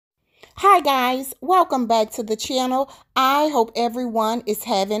Hi guys, welcome back to the channel. I hope everyone is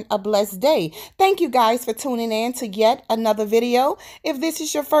having a blessed day. Thank you guys for tuning in to yet another video. If this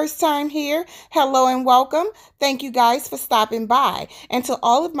is your first time here, hello and welcome. Thank you guys for stopping by. And to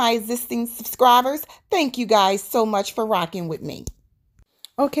all of my existing subscribers, thank you guys so much for rocking with me.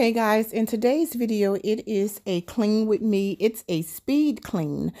 Okay guys, in today's video, it is a clean with me. It's a speed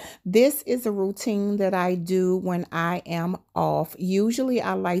clean. This is a routine that I do when I am off. Usually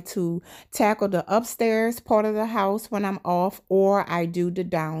I like to tackle the upstairs part of the house when I'm off, or I do the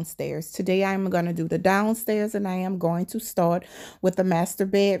downstairs. Today I'm going to do the downstairs, and I am going to start with the master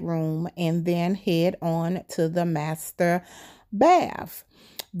bedroom and then head on to the master bath.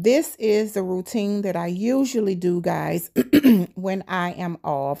 This is the routine that I usually do, guys, when I am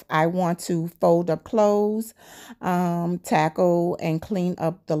off. I want to fold up clothes, tackle and clean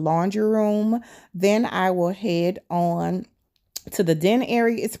up the laundry room. Then I will head on to the den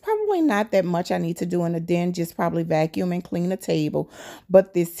area. It's probably not that much I need to do in the den, just probably vacuum and clean the table.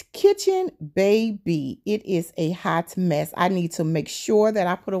 But this kitchen, baby, it is a hot mess. I need to make sure that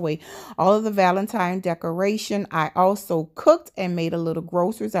I put away all of the Valentine decoration. I also cooked and made a little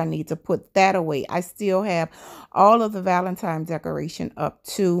groceries. I need to put that away. I still have all of the Valentine decoration up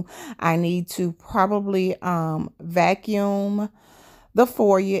too. I need to probably vacuum the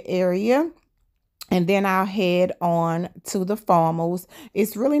foyer area. And then I'll head on to the farmers.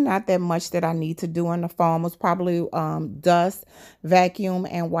 It's really not that much that I need to do in the farmers. Probably dust, vacuum,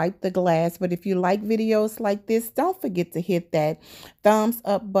 and wipe the glass. But if you like videos like this, don't forget to hit that thumbs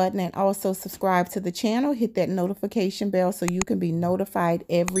up button and also subscribe to the channel. Hit that notification bell so you can be notified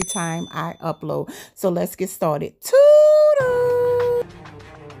every time I upload. So let's get started.